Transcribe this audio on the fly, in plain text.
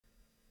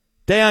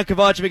Dejan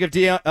Kovacevic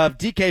of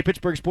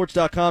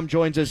DKPittsburghSports.com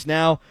joins us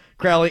now.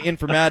 Crowley in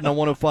for Madden on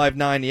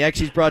 105.9 The X.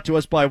 He's brought to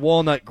us by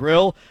Walnut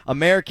Grill,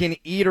 American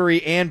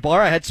Eatery and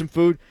Bar. I had some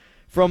food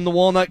from the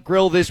Walnut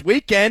Grill this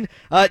weekend.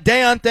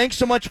 Dejan, thanks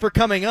so much for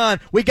coming on.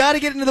 We got to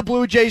get into the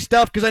Blue Jays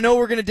stuff because I know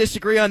we're going to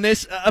disagree on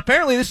this.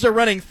 Apparently this is a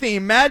running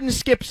theme. Madden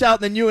skips out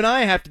and then you and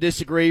I have to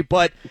disagree,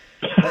 but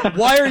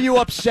why are you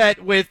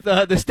upset with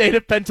the state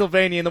of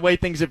Pennsylvania and the way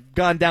things have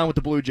gone down with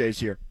the Blue Jays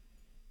here?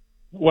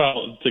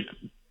 Well,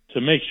 to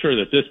make sure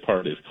that this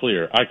part is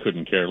clear, I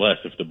couldn't care less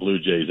if the Blue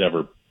Jays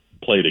ever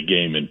played a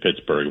game in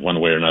Pittsburgh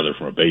one way or another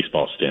from a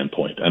baseball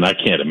standpoint, and I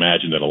can't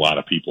imagine that a lot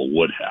of people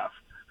would have.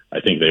 I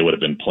think they would have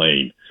been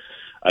playing.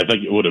 I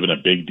think it would have been a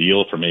big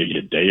deal for maybe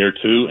a day or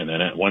two, and then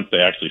once they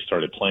actually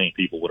started playing,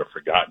 people would have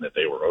forgotten that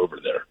they were over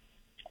there.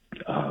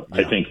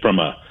 I think from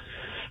a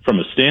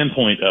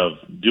standpoint of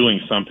doing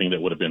something that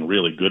would have been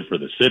really good for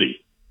the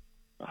city,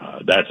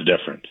 that's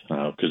different.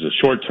 Because the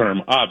short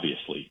term,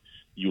 obviously,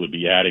 you would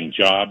be adding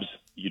jobs,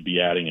 you'd be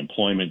adding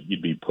employment,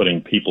 you'd be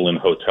putting people in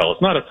hotels.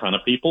 Not a ton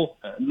of people,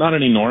 not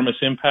an enormous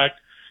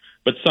impact,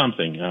 but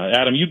something.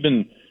 Adam, you've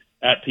been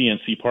at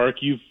PNC Park.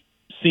 You've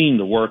seen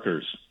the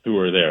workers who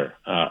are there.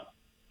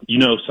 You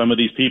know some of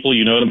these people.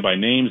 You know them by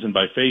names and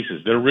by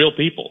faces. They're real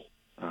people.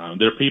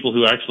 They're people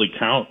who actually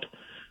count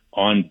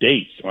on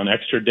dates, on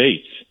extra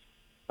dates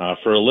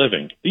for a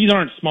living. These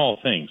aren't small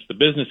things. The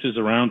businesses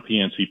around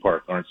PNC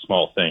Park aren't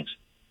small things.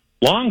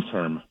 Long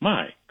term,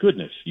 my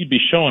goodness, you'd be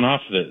showing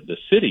off the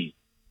city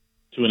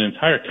to an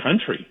entire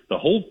country. The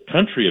whole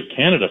country of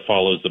Canada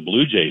follows the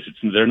Blue Jays.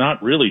 They're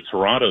not really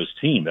Toronto's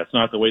team. That's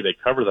not the way they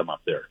cover them up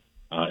there.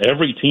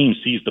 Every team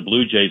sees the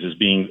Blue Jays as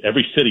being,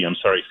 every city,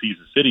 sees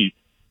the city.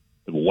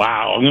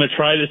 Wow, I'm going to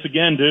try this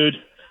again, dude.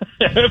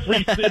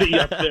 Every city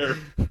up there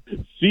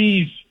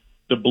sees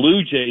the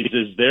Blue Jays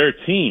as their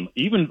team,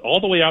 even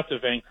all the way out to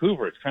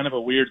Vancouver. It's kind of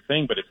a weird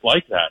thing, but it's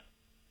like that.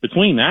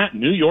 Between that,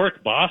 New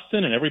York,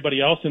 Boston, and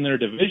everybody else in their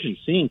division,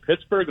 seeing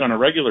Pittsburgh on a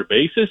regular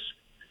basis,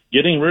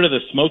 getting rid of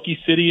the smoky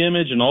city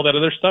image and all that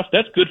other stuff,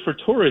 that's good for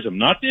tourism.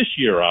 Not this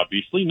year,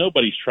 obviously.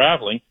 Nobody's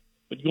traveling.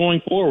 But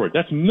going forward,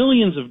 that's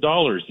millions of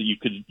dollars that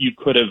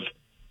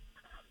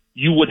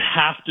you would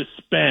have to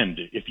spend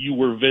if you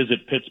were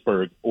visit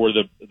Pittsburgh or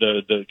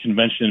the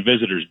Convention and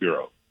Visitors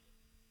Bureau.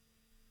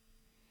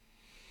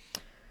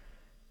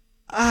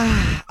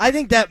 I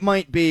think that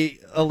might be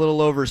a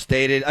little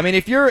overstated. I mean,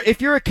 if you're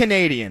a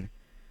Canadian,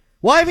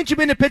 why haven't you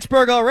been to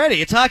Pittsburgh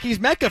already? It's hockey's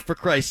mecca, for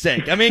Christ's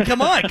sake. I mean,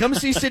 come on. Come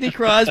see Sidney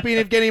Crosby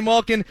and Evgeny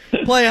Malkin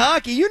play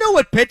hockey. You know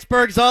what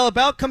Pittsburgh's all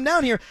about. Come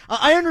down here.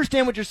 I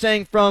understand what you're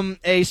saying from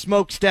a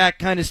smokestack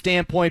kind of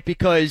standpoint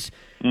because,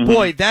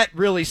 boy, that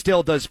really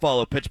still does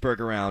follow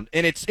Pittsburgh around.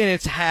 And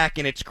it's hack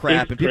and it's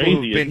crap. It's and people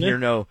crazy, who've been here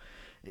know.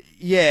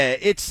 Yeah,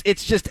 it's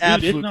just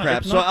absolute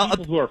crap. It's not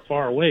people who are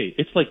far away.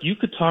 It's like you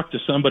could talk to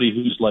somebody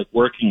who's like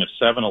working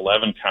a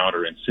 7-Eleven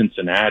counter in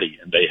Cincinnati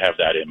and they have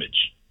that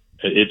image.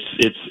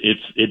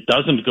 It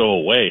doesn't go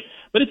away,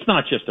 but it's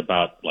not just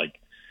about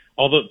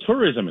although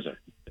tourism is a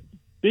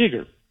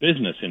bigger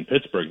business in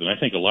Pittsburgh than I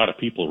think a lot of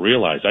people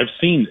realize. I've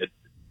seen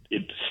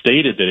it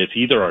stated that it's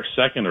either our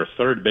second or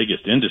third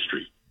biggest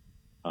industry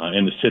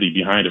in the city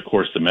behind, of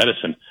course, the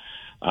medicine.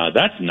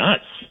 That's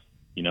nuts.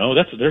 You know,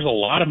 there's a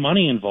lot of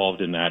money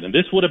involved in that, and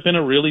this would have been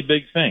a really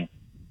big thing.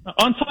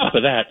 On top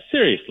of that,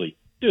 seriously,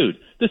 dude,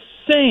 the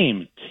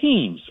same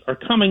teams are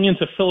coming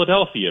into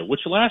Philadelphia,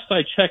 which last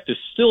I checked is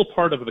still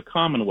part of the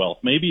Commonwealth,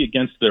 maybe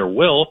against their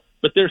will,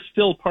 but they're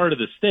still part of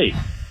the state.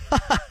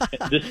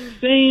 The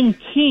same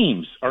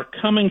teams are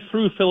coming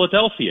through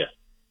Philadelphia.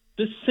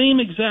 The same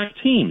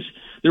exact teams.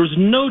 There was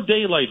no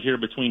daylight here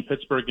between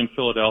Pittsburgh and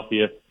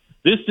Philadelphia.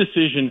 This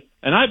decision,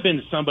 and I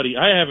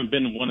haven't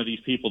been one of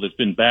these people that's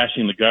been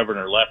bashing the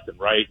governor left and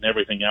right and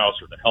everything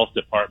else, or the health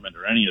department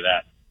or any of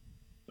that.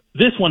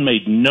 This one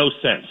made no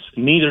sense.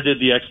 Neither did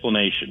the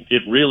explanation.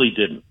 It really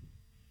didn't.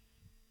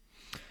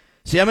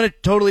 See, I'm going to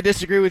totally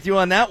disagree with you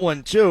on that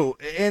one, too.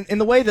 In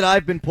the way that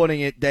I've been putting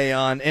it,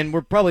 Dejan, and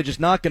we're probably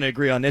just not going to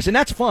agree on this, and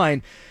that's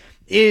fine,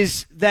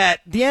 is that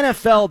the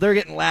NFL, they're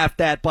getting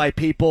laughed at by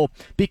people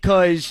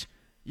because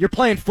you're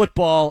playing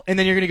football, and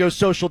then you're going to go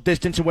social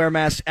distance and wear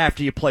masks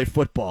after you play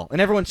football. And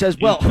everyone says,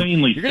 well,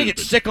 Insanely you're going to get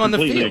sick on the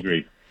field. Completely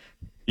agree.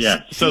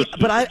 Yeah, John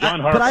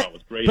Harbaugh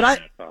was great on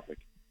that topic.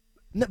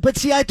 But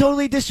see, I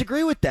totally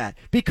disagree with that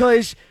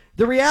because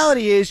the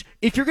reality is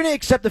if you're going to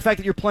accept the fact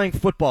that you're playing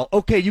football,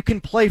 okay, you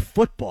can play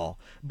football,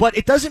 but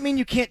it doesn't mean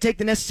you can't take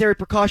the necessary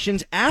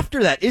precautions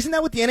after that. Isn't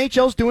that what the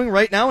NHL is doing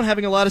right now and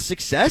having a lot of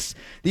success?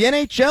 The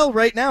NHL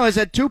right now has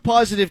had 2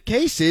 positive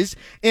cases,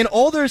 and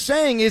all they're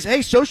saying is,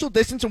 hey, social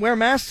distance and wear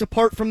masks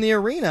apart from the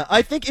arena.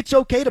 I think it's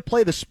okay to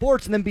play the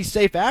sports and then be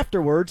safe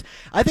afterwards.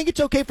 I think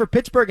it's okay for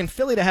Pittsburgh and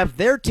Philly to have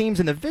their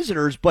teams and the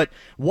visitors, but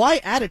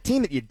why add a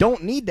team that you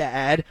don't need to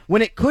add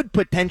when it could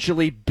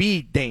potentially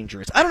be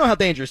dangerous? I don't know how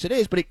dangerous it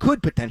is, but it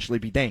could potentially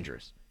be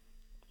dangerous.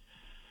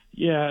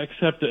 Yeah,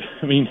 except,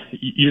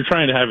 you're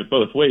trying to have it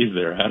both ways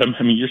there, Adam.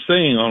 You're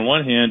saying on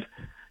one hand,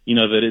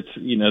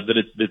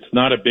 that it's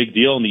not a big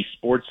deal and these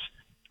sports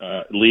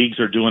leagues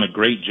are doing a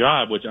great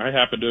job, which I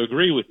happen to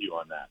agree with you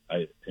on that.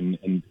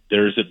 And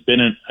there's been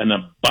an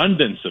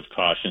abundance of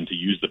caution, to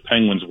use the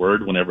Penguins'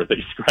 word, whenever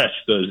they scratch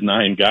those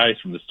 9 guys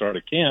from the start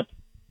of camp.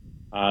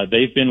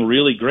 They've been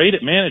really great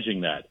at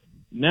managing that.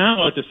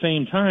 Now, at the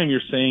same time,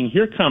 you're saying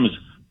here comes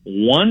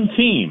one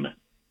team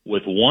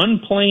with one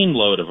plane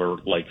load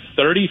of like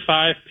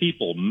 35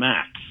 people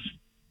max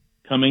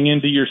coming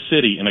into your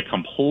city in a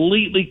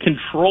completely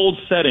controlled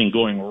setting,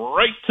 going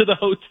right to the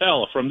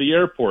hotel from the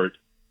airport,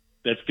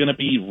 that's going to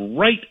be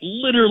right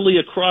literally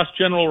across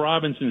General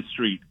Robinson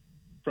Street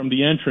from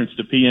the entrance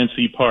to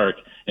PNC Park,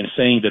 and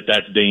saying that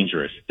that's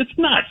dangerous. It's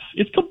nuts.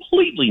 It's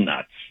completely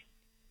nuts.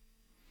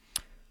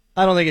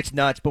 I don't think it's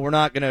nuts, but we're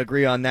not going to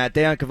agree on that.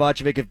 Dejan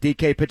Kovacevic of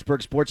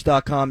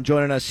DKPittsburghSports.com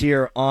joining us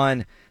here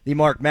on the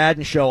Mark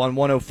Madden Show on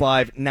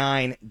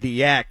 105.9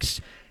 The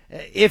X.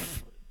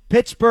 If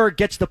Pittsburgh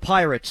gets the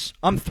Pirates,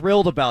 I'm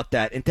thrilled about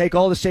that, and take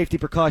all the safety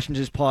precautions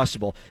as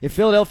possible. If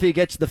Philadelphia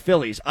gets the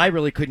Phillies, I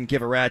really couldn't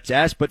give a rat's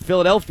ass, but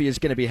Philadelphia is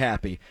going to be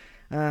happy.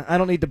 I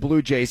don't need the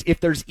Blue Jays. If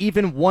there's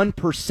even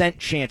 1%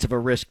 chance of a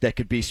risk that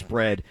could be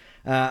spread,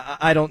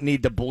 I don't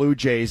need the Blue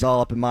Jays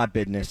all up in my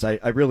business. I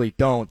really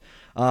don't.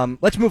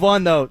 Let's move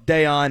on, though,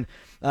 Dejan.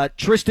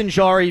 Tristan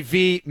Jarry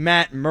v.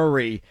 Matt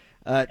Murray.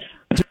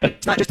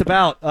 It's not just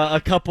about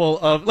a couple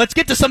of – let's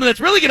get to something that's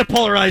really going to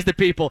polarize the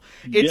people.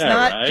 It's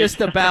not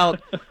just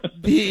about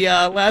the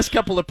last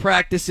couple of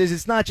practices.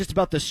 It's not just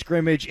about the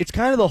scrimmage. It's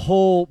kind of the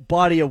whole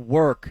body of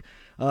work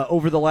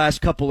over the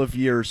last couple of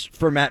years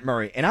for Matt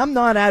Murray. And I'm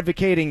not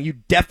advocating you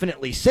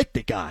definitely sit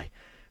the guy,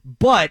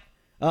 but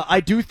I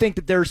do think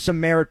that there's some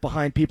merit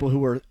behind people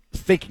who are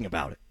thinking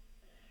about it.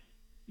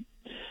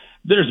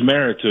 There's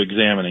merit to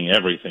examining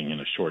everything in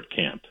a short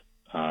camp.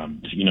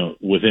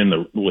 Within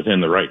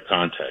the right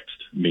context,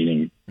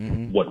 meaning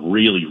what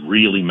really,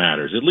 really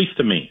matters, at least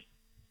to me,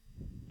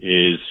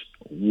 is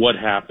what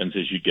happens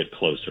as you get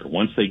closer.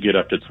 Once they get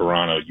up to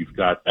Toronto, you've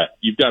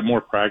got more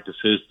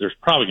practices. There's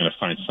probably going to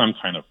find some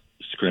kind of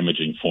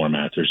scrimmaging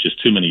format. There's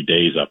just too many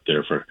days up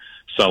there for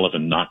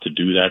Sullivan not to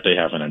do that. They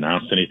haven't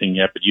announced anything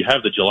yet, but you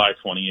have the July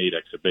 28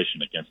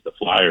 exhibition against the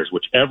Flyers,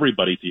 which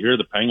everybody, to hear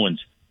the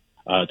Penguins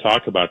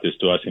talk about this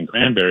to us in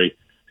Cranberry,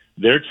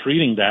 they're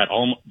treating that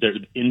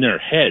in their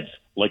heads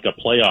like a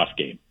playoff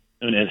game.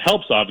 And it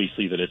helps,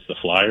 obviously, that it's the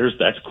Flyers.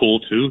 That's cool,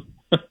 too.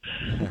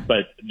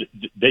 But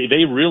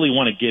they really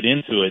want to get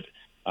into it,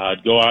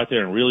 go out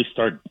there and really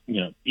start,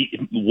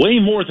 way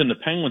more than the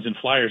Penguins and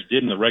Flyers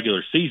did in the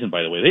regular season,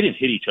 by the way. They didn't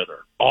hit each other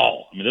at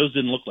all. I mean, those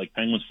didn't look like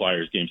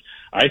Penguins-Flyers games.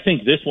 I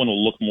think this one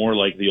will look more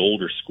like the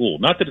older school.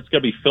 Not that it's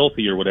going to be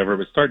filthy or whatever,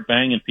 but start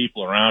banging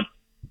people around,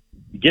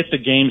 get the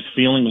games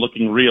feeling,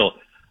 looking real.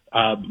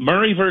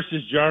 Murray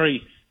versus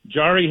Jarry.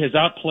 Jarry has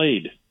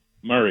outplayed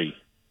Murray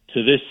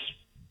to this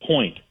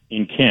point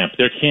in camp.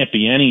 There can't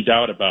be any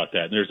doubt about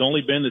that. There's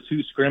only been the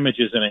 2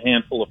 scrimmages and a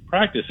handful of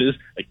practices.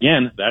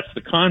 Again, that's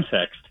the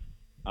context.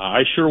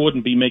 I sure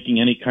wouldn't be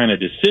making any kind of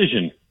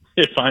decision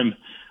if I'm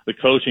the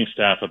coaching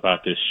staff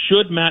about this.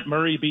 Should Matt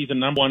Murray be the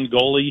number 1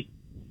 goalie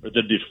or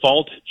the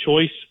default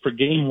choice for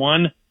game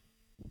 1?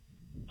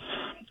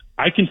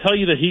 I can tell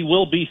you that he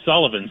will be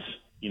Sullivan's.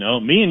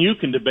 Me and you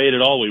can debate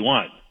it all we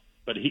want,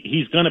 but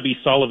he's going to be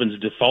Sullivan's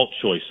default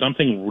choice.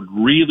 Something would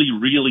really,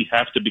 really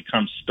have to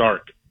become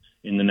stark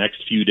in the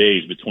next few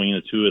days between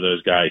the 2 of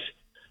those guys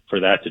for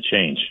that to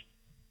change.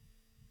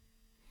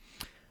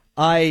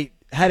 I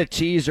had a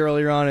tease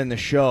earlier on in the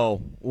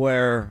show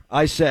where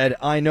I said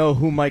I know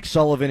who Mike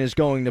Sullivan is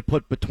going to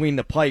put between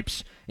the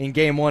pipes in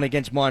Game 1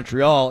 against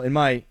Montreal, and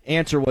my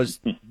answer was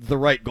the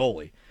right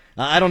goalie.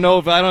 I don't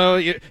know.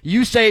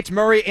 You say it's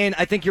Murray, and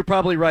I think you're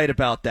probably right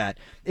about that.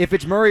 If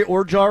it's Murray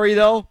or Jarry,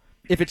 though,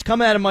 if it's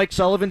coming out of Mike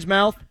Sullivan's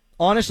mouth,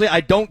 honestly,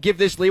 I don't give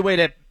this leeway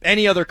to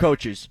any other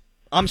coaches.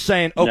 I'm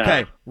saying,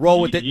 okay,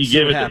 roll with it. You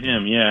give it to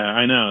him. Yeah,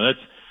 I know.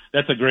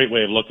 That's a great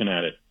way of looking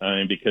at it. I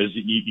mean, because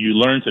you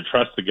learn to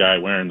trust the guy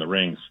wearing the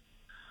rings,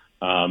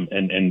 and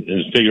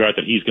figure out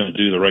that he's going to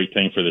do the right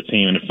thing for the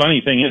team. And the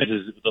funny thing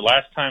is the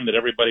last time that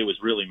everybody was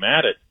really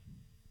mad at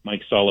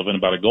Mike Sullivan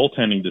about a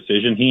goaltending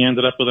decision, he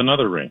ended up with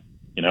another ring.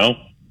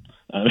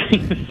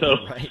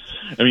 Right.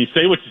 I mean,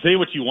 say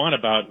what you want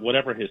about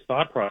whatever his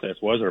thought process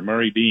was, or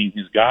Murray being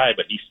his guy,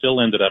 but he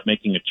still ended up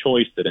making a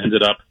choice that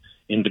ended up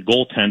in the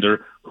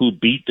goaltender who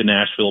beat the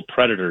Nashville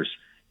Predators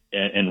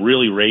and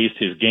really raised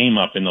his game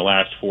up in the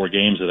last 4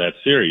 games of that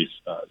series.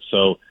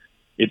 So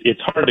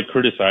it's hard to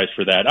criticize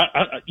for that.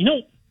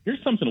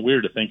 Here's something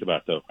weird to think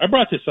about, though. I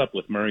brought this up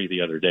with Murray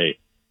the other day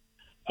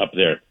up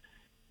there.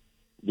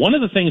 One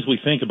of the things we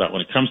think about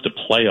when it comes to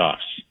playoffs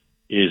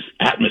is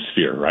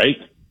atmosphere, right?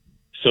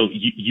 So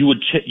you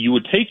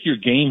would take your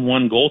Game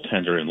 1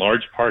 goaltender in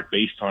large part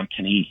based on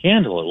can he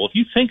handle it. Well, if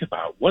you think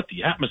about what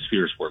the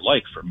atmospheres were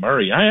like for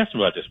Murray, I asked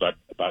him about this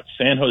about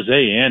San Jose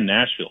and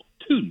Nashville,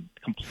 2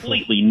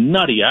 completely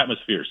nutty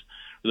atmospheres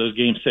for those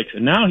Game 6,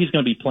 and now he's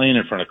going to be playing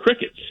in front of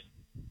crickets.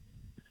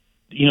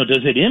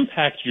 Does it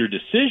impact your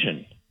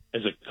decision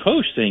as a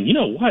coach saying, you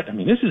know what? I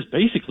mean, this is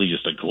basically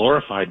just a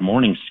glorified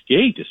morning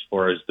skate as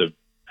far as the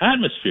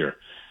atmosphere.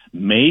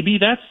 Maybe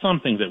that's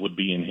something that would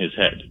be in his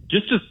head.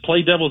 Just to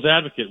play devil's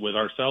advocate with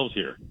ourselves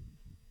here.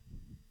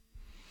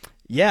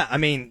 Yeah, I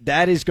mean,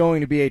 that is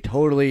going to be a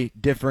totally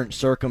different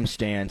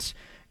circumstance.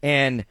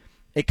 And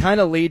it kind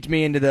of leads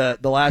me into the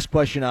last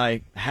question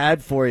I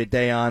had for you,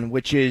 Dejan,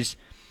 which is,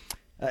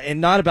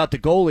 and not about the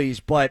goalies,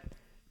 but,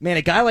 man,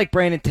 a guy like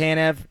Brandon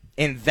Tanev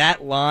in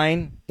that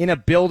line, in a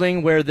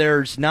building where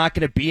there's not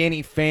going to be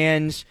any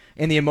fans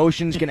and the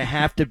emotion's going to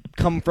have to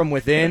come from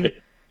within,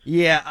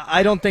 yeah,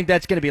 I don't think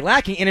that's going to be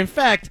lacking. And, in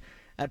fact,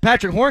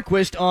 Patrick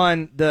Hornquist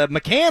on the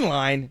McCann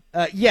line,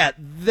 yeah,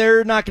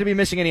 they're not going to be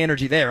missing any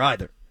energy there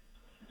either.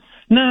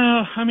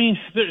 No, I mean,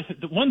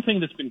 the one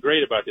thing that's been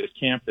great about this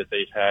camp that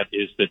they've had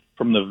is that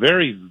from the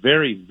very,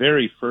 very,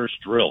 very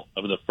first drill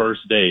of the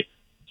first day,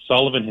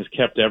 Sullivan has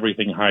kept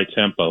everything high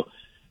tempo.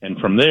 And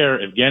from there,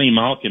 Evgeny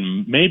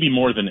Malkin, maybe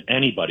more than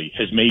anybody,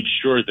 has made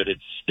sure that it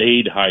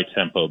stayed high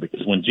tempo.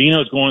 Because when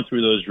Gino's going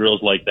through those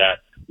drills like that,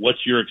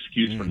 what's your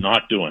excuse for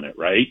not doing it,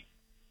 right?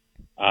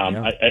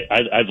 Yeah.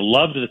 I've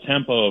loved the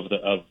tempo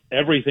of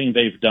everything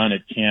they've done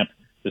at camp.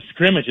 The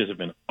scrimmages have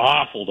been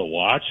awful to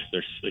watch.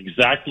 They're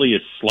exactly as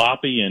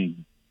sloppy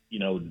and,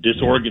 not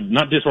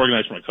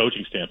disorganized from a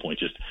coaching standpoint.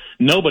 Just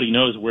nobody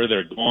knows where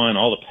they're going.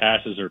 All the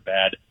passes are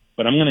bad.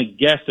 But I'm going to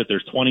guess that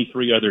there's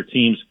 23 other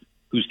teams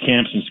whose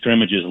camps and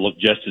scrimmages look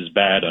just as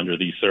bad under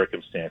these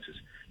circumstances.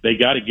 They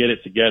got to get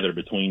it together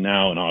between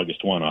now and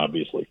August 1,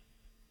 obviously.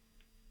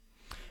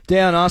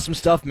 Dan, awesome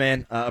stuff,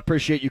 man.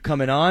 Appreciate you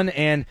coming on.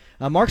 And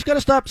Mark's got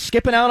to stop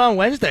skipping out on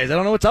Wednesdays. I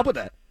don't know what's up with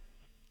that.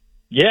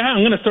 Yeah,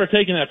 I'm going to start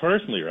taking that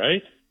personally,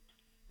 right?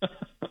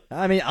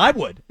 I mean, I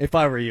would if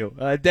I were you.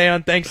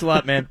 Dan, thanks a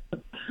lot, man.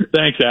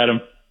 Thanks, Adam.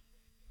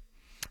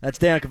 That's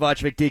Dejan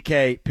Kovacevic,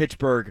 DK,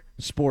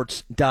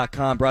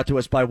 PittsburghSports.com, brought to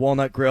us by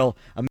Walnut Grill.